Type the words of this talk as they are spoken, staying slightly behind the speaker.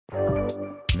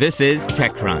This is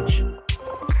TechCrunch.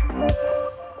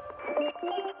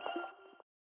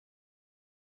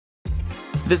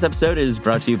 This episode is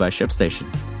brought to you by ShipStation.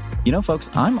 You know, folks,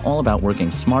 I'm all about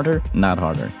working smarter, not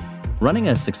harder. Running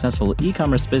a successful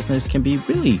e-commerce business can be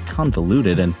really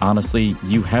convoluted, and honestly,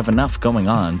 you have enough going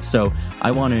on, so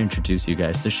I want to introduce you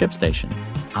guys to ShipStation.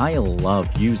 I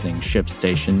love using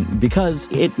ShipStation because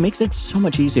it makes it so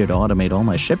much easier to automate all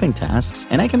my shipping tasks,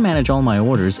 and I can manage all my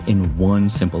orders in one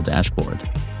simple dashboard.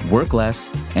 Work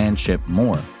less and ship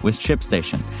more with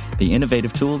ShipStation, the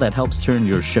innovative tool that helps turn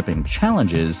your shipping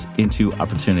challenges into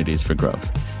opportunities for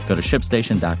growth. Go to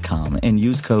ShipStation.com and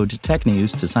use code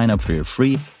TechNews to sign up for your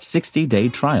free 60-day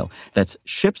trial. That's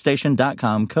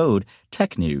ShipStation.com, code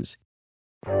TechNews.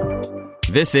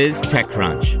 This is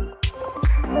TechCrunch.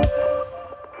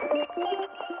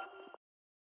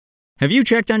 Have you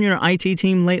checked on your IT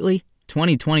team lately?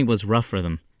 2020 was rough for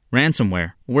them.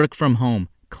 Ransomware, work from home,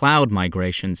 cloud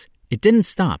migrations. It didn't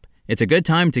stop. It's a good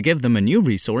time to give them a new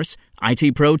resource,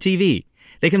 IT Pro TV.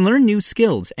 They can learn new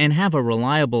skills and have a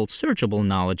reliable, searchable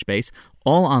knowledge base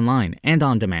all online and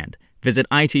on demand. Visit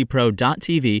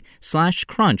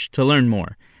itpro.tv/crunch to learn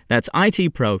more. That's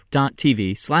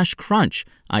itpro.tv/crunch,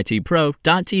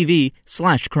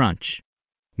 itpro.tv/crunch.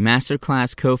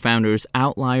 MasterClass co-founders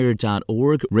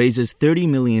Outlier.org raises $30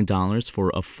 million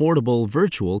for affordable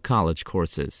virtual college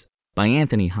courses. By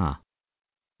Anthony Ha.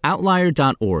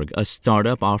 Outlier.org, a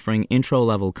startup offering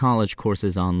intro-level college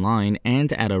courses online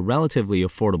and at a relatively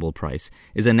affordable price,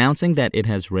 is announcing that it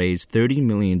has raised $30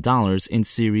 million in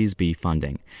Series B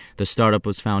funding. The startup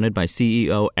was founded by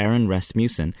CEO Aaron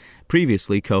Rasmussen,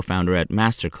 previously co-founder at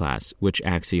MasterClass, which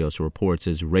Axios reports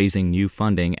is raising new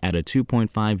funding at a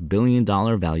 $2.5 billion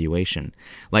valuation.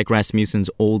 Like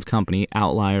Rasmussen's old company,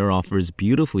 Outlier offers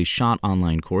beautifully shot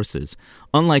online courses.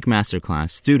 Unlike MasterClass,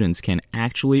 students can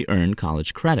actually earn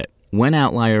college credit. When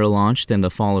Outlier launched in the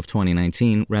fall of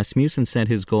 2019, Rasmussen said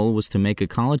his goal was to make a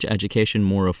college education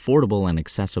more affordable and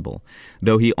accessible,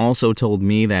 though he also told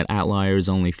me that Outlier is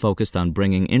only focused on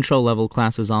bringing intro-level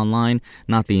classes online,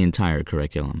 not the entire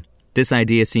curriculum. This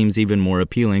idea seems even more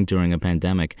appealing during a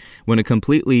pandemic, when a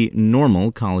completely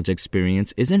normal college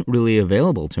experience isn't really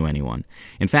available to anyone.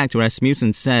 In fact,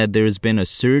 Rasmussen said there has been a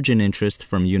surge in interest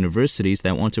from universities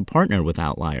that want to partner with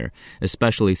Outlier,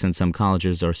 especially since some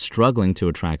colleges are struggling to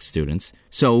attract students.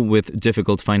 So, with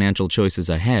difficult financial choices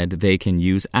ahead, they can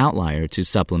use Outlier to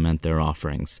supplement their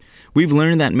offerings. We've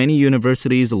learned that many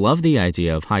universities love the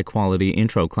idea of high-quality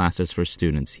intro classes for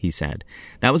students, he said.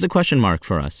 That was a question mark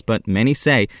for us, but many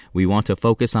say we want to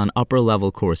focus on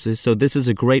upper-level courses, so this is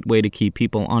a great way to keep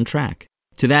people on track.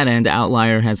 To that end,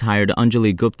 Outlier has hired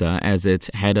Anjali Gupta as its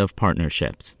head of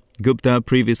partnerships. Gupta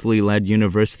previously led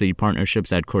university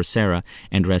partnerships at Coursera,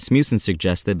 and Rasmussen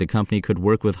suggested the company could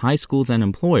work with high schools and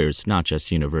employers, not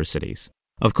just universities.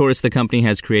 Of course, the company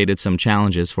has created some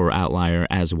challenges for Outlier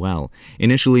as well.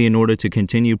 Initially, in order to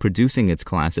continue producing its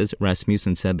classes,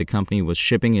 Rasmussen said the company was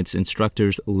shipping its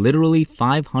instructors literally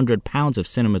 500 pounds of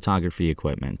cinematography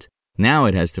equipment. Now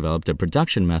it has developed a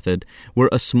production method where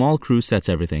a small crew sets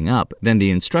everything up, then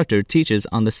the instructor teaches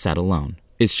on the set alone.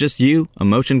 It's just you, a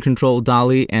motion-control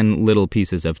dolly, and little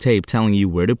pieces of tape telling you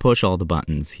where to push all the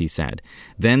buttons, he said.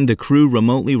 Then the crew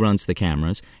remotely runs the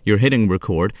cameras, you're hitting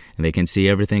record, and they can see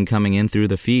everything coming in through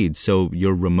the feeds, so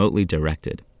you're remotely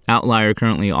directed. Outlier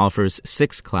currently offers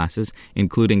 6 classes,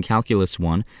 including Calculus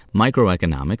 1,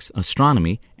 Microeconomics,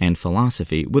 Astronomy, and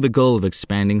Philosophy, with a goal of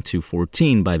expanding to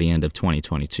 14 by the end of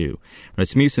 2022.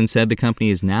 Rasmussen said the company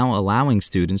is now allowing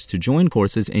students to join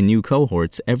courses in new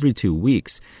cohorts every 2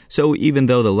 weeks. So even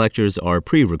though the lectures are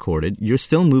pre-recorded, you're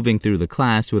still moving through the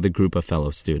class with a group of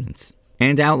fellow students.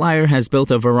 And Outlier has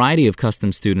built a variety of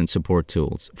custom student support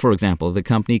tools. For example, the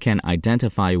company can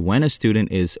identify when a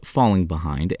student is falling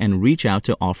behind and reach out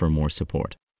to offer more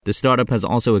support. The startup has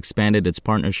also expanded its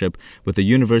partnership with the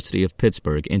University of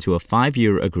Pittsburgh into a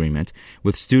 5-year agreement,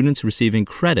 with students receiving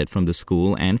credit from the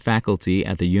school and faculty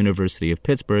at the University of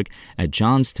Pittsburgh at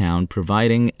Johnstown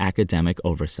providing academic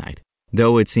oversight,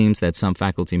 though it seems that some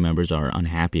faculty members are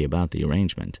unhappy about the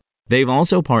arrangement. They've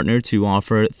also partnered to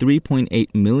offer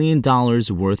 $3.8 million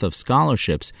worth of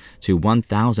scholarships to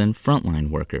 1,000 frontline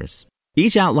workers.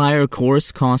 Each Outlier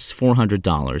course costs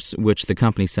 $400, which the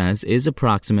company says is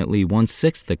approximately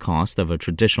 1/6 the cost of a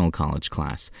traditional college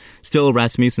class. Still,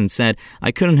 Rasmussen said,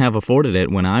 "I couldn't have afforded it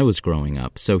when I was growing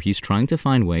up, so he's trying to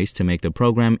find ways to make the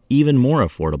program even more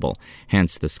affordable,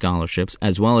 hence the scholarships,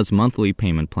 as well as monthly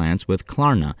payment plans with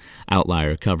Klarna."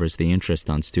 Outlier covers the interest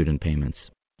on student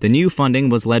payments. The new funding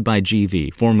was led by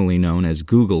GV, formerly known as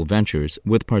Google Ventures,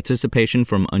 with participation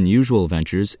from Unusual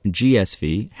Ventures,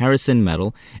 GSV, Harrison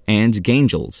Metal, and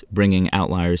Gaingels, bringing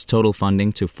Outlier's total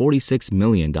funding to $46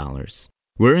 million.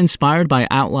 We're inspired by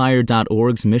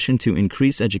Outlier.org's mission to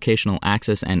increase educational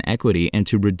access and equity and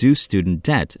to reduce student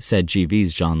debt, said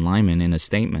GV's John Lyman in a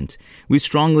statement. We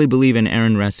strongly believe in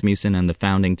Aaron Rasmussen and the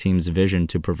founding team's vision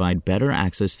to provide better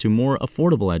access to more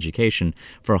affordable education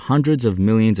for hundreds of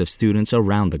millions of students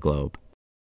around the globe.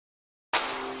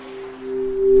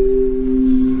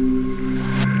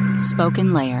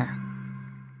 Spoken Layer.